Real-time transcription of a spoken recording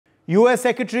U.S.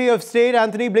 Secretary of State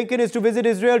Antony Blinken is to visit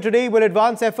Israel today. He will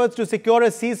advance efforts to secure a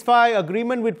ceasefire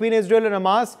agreement between Israel and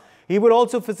Hamas. He will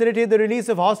also facilitate the release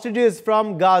of hostages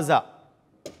from Gaza.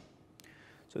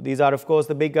 So these are, of course,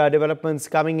 the big developments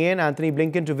coming in. Antony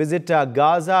Blinken to visit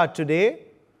Gaza today.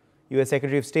 U.S.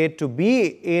 Secretary of State to be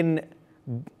in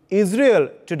Israel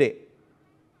today.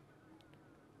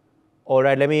 All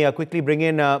right, let me quickly bring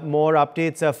in more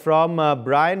updates from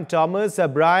Brian Thomas.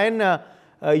 Brian,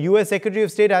 U.S. Secretary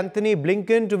of State Antony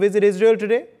Blinken to visit Israel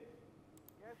today?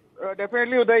 Yes,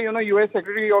 definitely, Uday. U.S.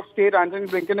 Secretary of State Antony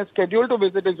Blinken is scheduled to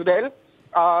visit Israel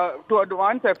to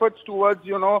advance efforts towards,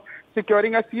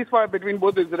 securing a ceasefire between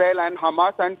both Israel and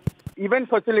Hamas and even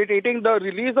facilitating the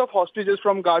release of hostages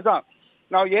from Gaza.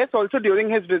 Now, yes, also during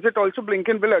his visit, also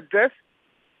Blinken will address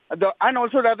and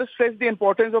also rather stress the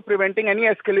importance of preventing any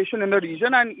escalation in the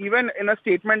region. And even in a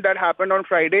statement that happened on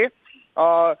Friday,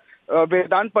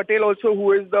 Vedant Patel also,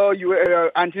 who is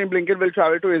the Antony Blinken, will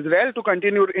travel to Israel to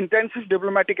continue intensive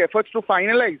diplomatic efforts to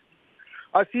finalize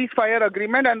a ceasefire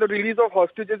agreement and the release of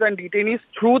hostages and detainees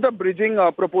through the bridging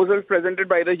proposals presented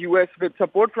by the U.S. with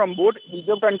support from both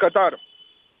Egypt and Qatar.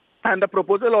 And the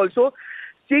proposal also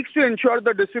seeks to ensure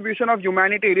the distribution of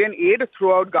humanitarian aid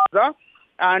throughout Gaza.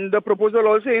 And the proposal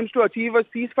also aims to achieve a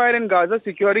ceasefire in Gaza,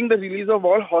 securing the release of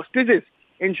all hostages,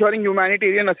 ensuring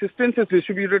humanitarian assistance is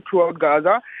distributed throughout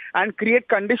Gaza, and create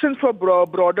conditions for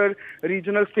broader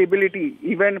regional stability.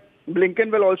 Even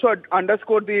Blinken will also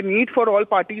underscore the need for all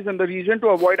parties in the region to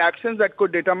avoid actions that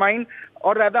could determine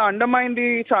or rather undermine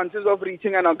the chances of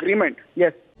reaching an agreement.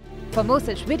 Yes. For more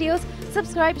such videos,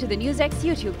 subscribe to the NewsX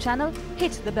YouTube channel,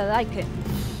 hit the bell icon.